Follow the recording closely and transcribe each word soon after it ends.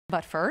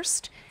But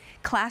first,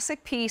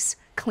 classic piece,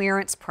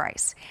 clearance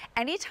price.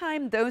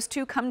 Anytime those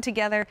two come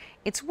together,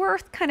 it's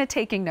worth kind of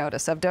taking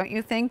notice of, don't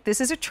you think?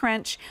 This is a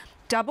trench,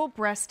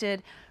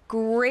 double-breasted,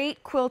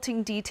 great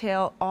quilting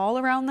detail all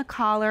around the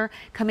collar,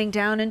 coming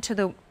down into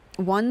the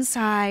one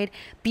side,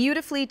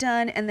 beautifully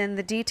done, and then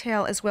the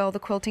detail as well, the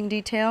quilting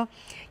detail,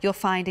 you'll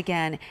find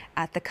again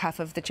at the cuff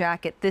of the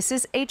jacket. This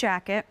is a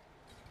jacket.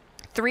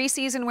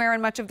 3-season wear in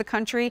much of the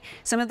country.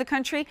 Some of the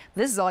country,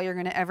 this is all you're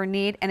going to ever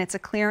need, and it's a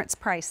clearance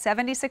price,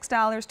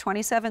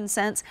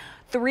 $76.27,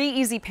 3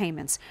 easy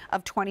payments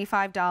of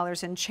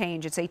 $25 and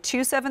change. It's a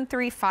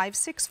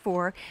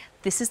 273564.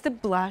 This is the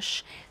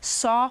blush,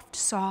 soft,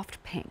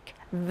 soft pink,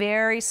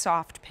 very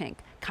soft pink,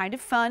 kind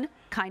of fun,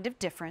 kind of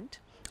different.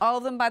 All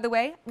of them, by the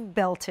way,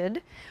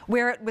 belted.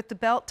 Wear it with the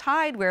belt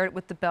tied, wear it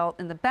with the belt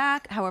in the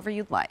back, however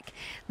you'd like.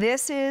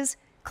 This is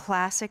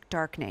classic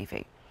dark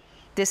navy.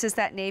 This is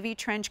that navy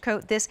trench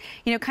coat. This,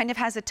 you know, kind of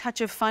has a touch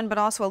of fun, but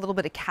also a little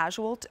bit of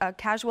casual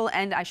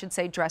and I should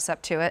say dress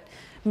up to it.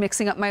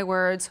 Mixing up my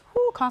words.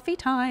 Ooh, coffee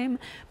time.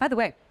 By the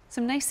way,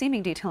 some nice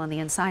seaming detail on the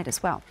inside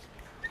as well.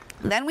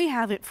 Then we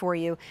have it for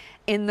you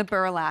in the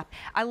burlap.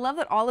 I love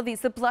that all of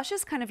these, the blush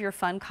is kind of your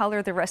fun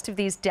color. The rest of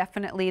these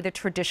definitely the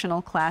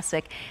traditional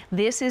classic.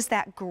 This is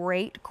that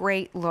great,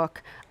 great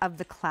look of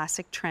the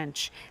classic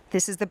trench.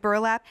 This is the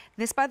burlap.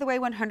 This, by the way,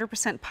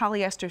 100%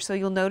 polyester. So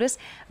you'll notice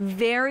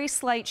very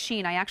slight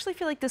sheen. I actually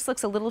feel like this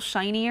looks a little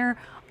shinier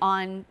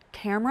on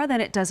camera than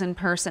it does in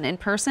person. In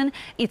person,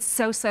 it's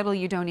so subtle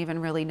you don't even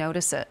really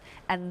notice it.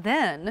 And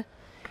then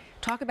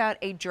talk about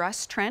a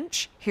dress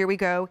trench. Here we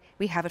go.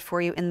 We have it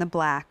for you in the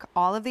black.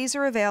 All of these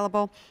are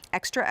available,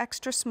 extra,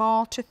 extra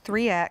small to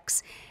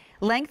 3X.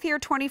 Length here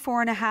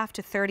 24.5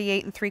 to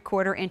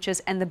 38.75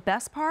 inches. And the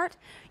best part,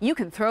 you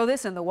can throw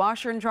this in the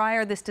washer and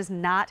dryer. This does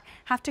not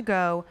have to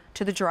go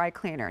to the dry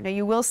cleaner. Now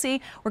you will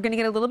see we're going to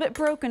get a little bit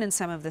broken in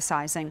some of the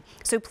sizing.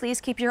 So please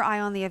keep your eye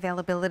on the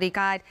availability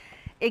guide.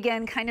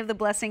 Again, kind of the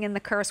blessing and the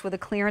curse with a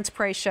clearance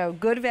price show.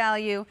 Good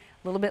value,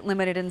 a little bit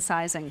limited in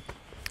sizing.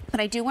 But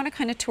I do want to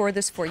kind of tour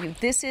this for you.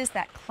 This is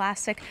that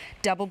classic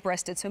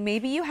double-breasted. So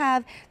maybe you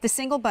have the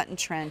single button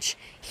trench.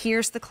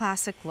 Here's the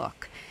classic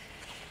look.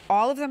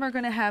 All of them are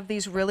going to have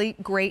these really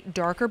great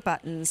darker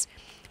buttons.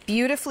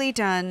 Beautifully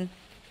done.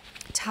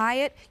 Tie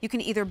it. You can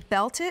either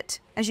belt it,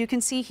 as you can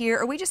see here,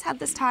 or we just have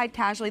this tied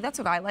casually. That's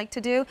what I like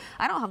to do.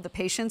 I don't have the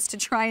patience to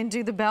try and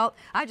do the belt.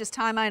 I just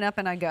tie mine up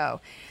and I go.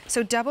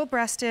 So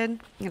double-breasted. I'm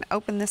going to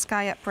open this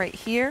guy up right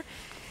here.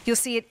 You'll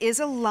see it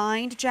is a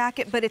lined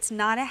jacket, but it's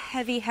not a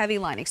heavy, heavy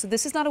lining. So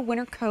this is not a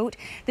winter coat.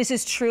 This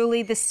is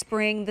truly the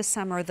spring, the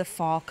summer, the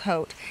fall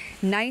coat.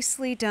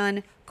 Nicely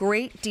done,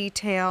 great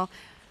detail.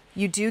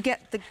 You do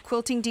get the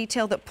quilting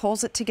detail that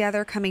pulls it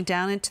together coming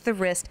down into the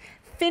wrist,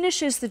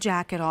 finishes the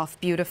jacket off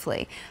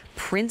beautifully.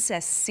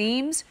 Princess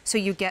seams, so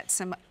you get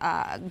some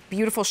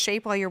beautiful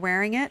shape while you're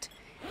wearing it.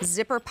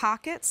 Zipper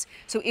pockets,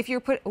 so if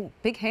you're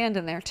big hand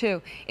in there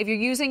too. If you're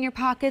using your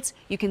pockets,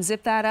 you can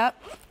zip that up.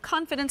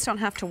 Confidence, don't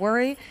have to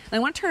worry. And I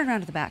want to turn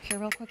around to the back here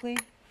real quickly.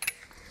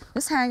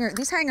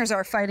 These hangers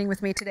are fighting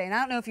with me today, and I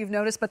don't know if you've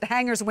noticed, but the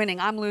hanger's winning.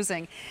 I'm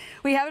losing.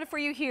 We have it for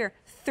you here.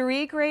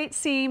 3 great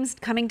seams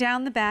coming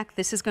down the back.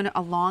 This is going to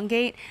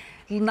elongate.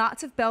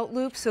 Lots of belt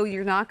loops, so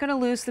you're not going to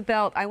lose the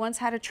belt. I once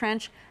had a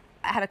trench,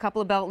 I had a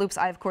couple of belt loops.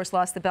 I, of course,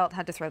 lost the belt,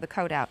 had to throw the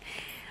coat out.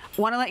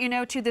 Want to let you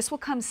know too, this will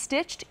come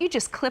stitched. You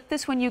just clip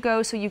this when you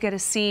go so you get a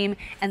seam,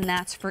 and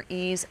that's for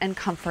ease and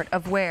comfort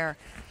of wear.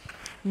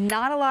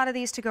 Not a lot of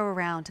these to go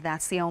around.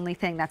 That's the only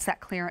thing. That's that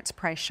clearance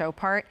price show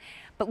part.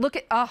 But look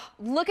at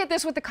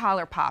this with the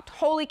collar popped.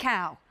 Holy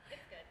cow.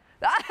 It's good.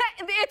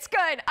 It's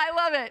good. I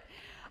love it.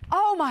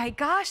 Oh my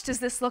gosh, does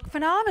this look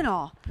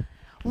phenomenal?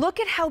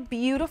 Look at how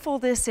beautiful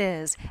this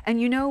is.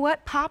 And you know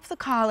what? Pop the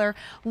collar.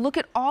 Look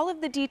at all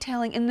of the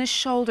detailing in the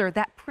shoulder,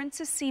 that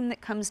princess seam that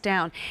comes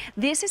down.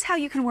 This is how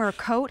you can wear a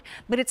coat,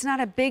 but it's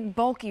not a big,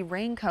 bulky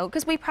raincoat,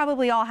 because we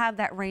probably all have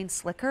that rain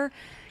slicker.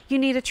 You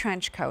need a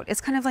trench coat. It's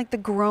kind of like the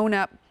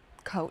grown-up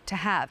coat to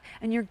have,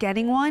 and you're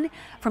getting one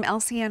from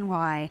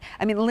LCNY.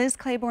 I mean, Liz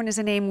Claiborne is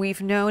a name we've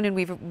known and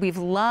we've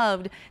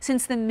loved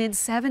since the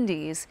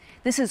mid-70s.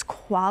 This is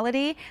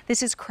quality.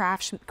 This is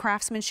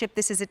craftsmanship.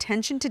 This is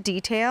attention to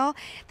detail.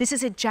 This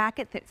is a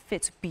jacket that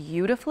fits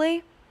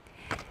beautifully.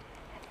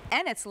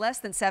 And it's less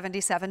than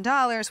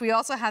 $77. We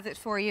also have it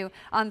for you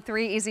on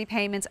 3 easy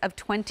payments of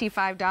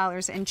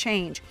 $25 and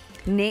change.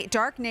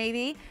 Dark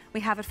navy,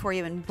 we have it for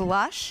you in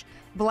blush,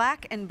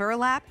 black, and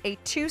burlap, a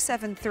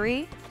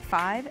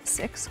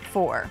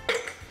 273564.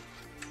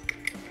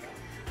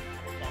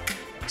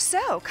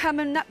 So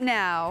coming up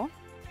now,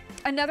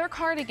 another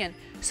cardigan.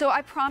 So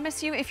I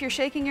promise you, if you're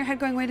shaking your head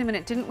going, wait a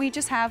minute, didn't we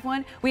just have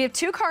one? We have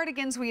 2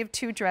 cardigans, we have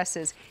 2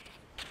 dresses.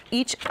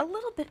 Each a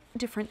little bit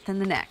different than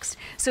the next.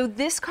 So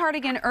this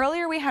cardigan,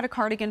 earlier we had a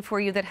cardigan for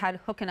you that had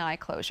hook and eye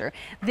closure.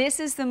 This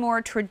is the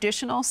more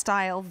traditional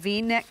style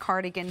V-neck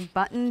cardigan,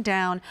 buttoned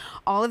down.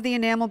 All of the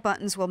enamel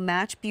buttons will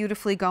match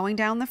beautifully going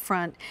down the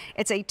front.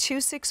 It's a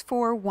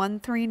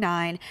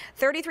 264139,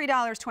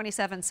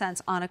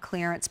 $33.27 on a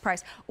clearance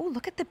price. Oh,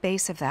 look at the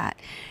base of that.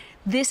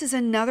 This is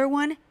another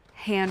one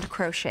hand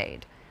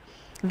crocheted.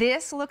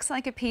 This looks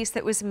like a piece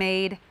that was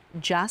made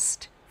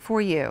just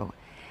for you.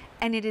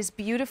 And it is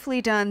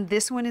beautifully done.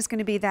 This one is going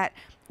to be that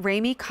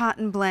Ramie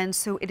cotton blend,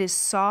 so it is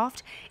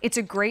soft. It's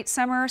a great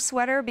summer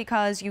sweater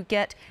because you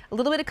get a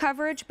little bit of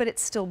coverage, but it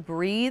still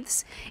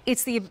breathes.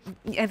 It's the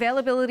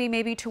availability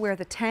maybe to wear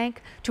the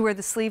tank, to wear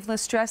the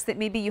sleeveless dress that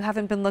maybe you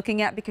haven't been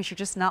looking at because you're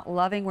just not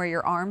loving where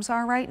your arms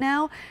are right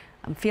now.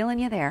 I'm feeling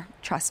you there,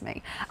 trust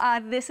me.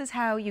 This is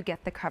how you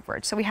get the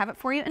coverage. So we have it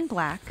for you in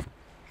black.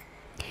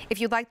 If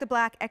you'd like the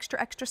black,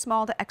 extra, extra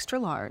small to extra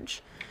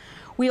large.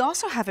 We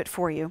also have it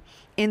for you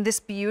in this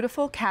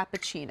beautiful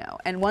cappuccino.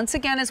 And once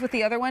again, as with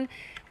the other one,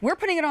 we're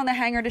putting it on the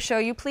hanger to show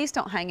you. Please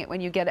don't hang it when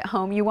you get it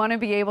home. You want to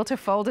be able to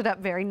fold it up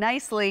very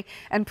nicely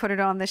and put it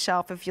on the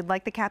shelf. If you'd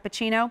like the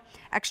cappuccino,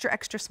 extra,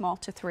 extra small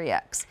to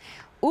 3X.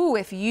 Ooh,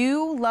 if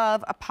you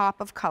love a pop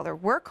of color,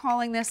 we're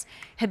calling this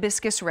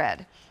hibiscus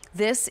red.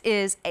 This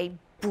is a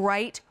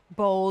bright,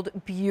 bold,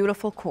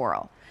 beautiful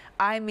coral.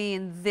 I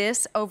mean,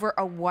 this over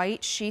a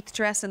white sheath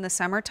dress in the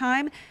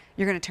summertime,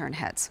 you're going to turn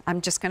heads.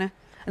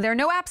 There are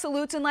no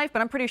absolutes in life,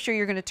 but I'm pretty sure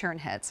you're going to turn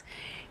heads.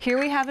 Here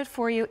we have it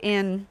for you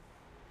in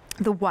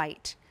the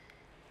white.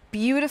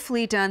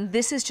 Beautifully done.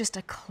 This is just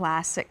a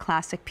classic,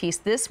 classic piece.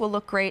 This will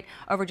look great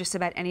over just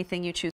about anything you choose.